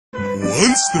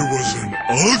Once there was an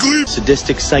ugly,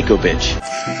 sadistic psycho bitch.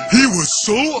 He was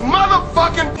so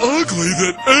motherfucking ugly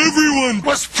that everyone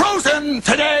was frozen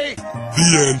today.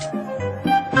 The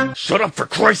end. Shut up, for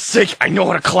Christ's sake! I know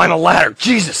how to climb a ladder!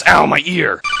 Jesus, ow, my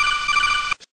ear!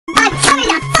 I'm coming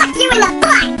to fuck you in the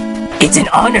butt! It's an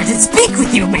honor to speak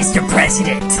with you, Mr.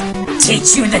 President!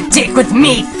 Teach you the dick with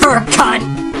me, fur cunt!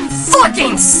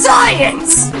 Fucking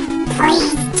science!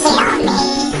 Please kill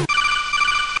me.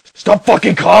 Stop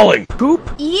fucking calling! Poop?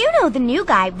 You know the new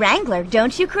guy, Wrangler,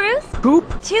 don't you, Cruz?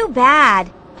 Poop? Too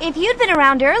bad. If you'd been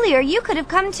around earlier, you could have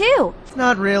come too.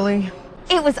 Not really.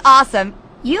 It was awesome.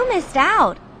 You missed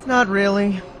out. Not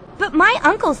really. But my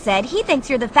uncle said he thinks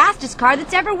you're the fastest car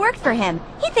that's ever worked for him.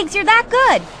 He thinks you're that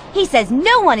good. He says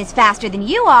no one is faster than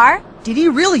you are. Did he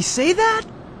really say that?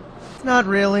 Not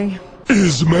really.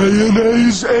 Is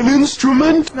mayonnaise an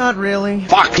instrument? Not really.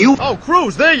 Fuck you! Oh,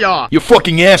 Cruz, there you are! You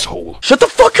fucking asshole! Shut the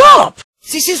fuck up!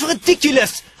 This is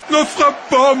ridiculous! Ne frappe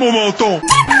pas, mon menton!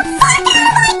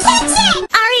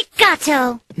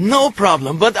 Arigato. No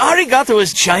problem, but arigato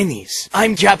is Chinese.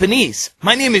 I'm Japanese.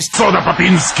 My name is Soda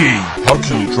Popinski! How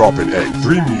can you drop an egg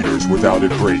 3 meters without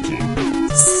it breaking?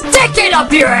 Stick it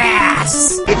up your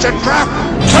ass! It's a trap!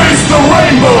 Taste the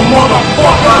rainbow,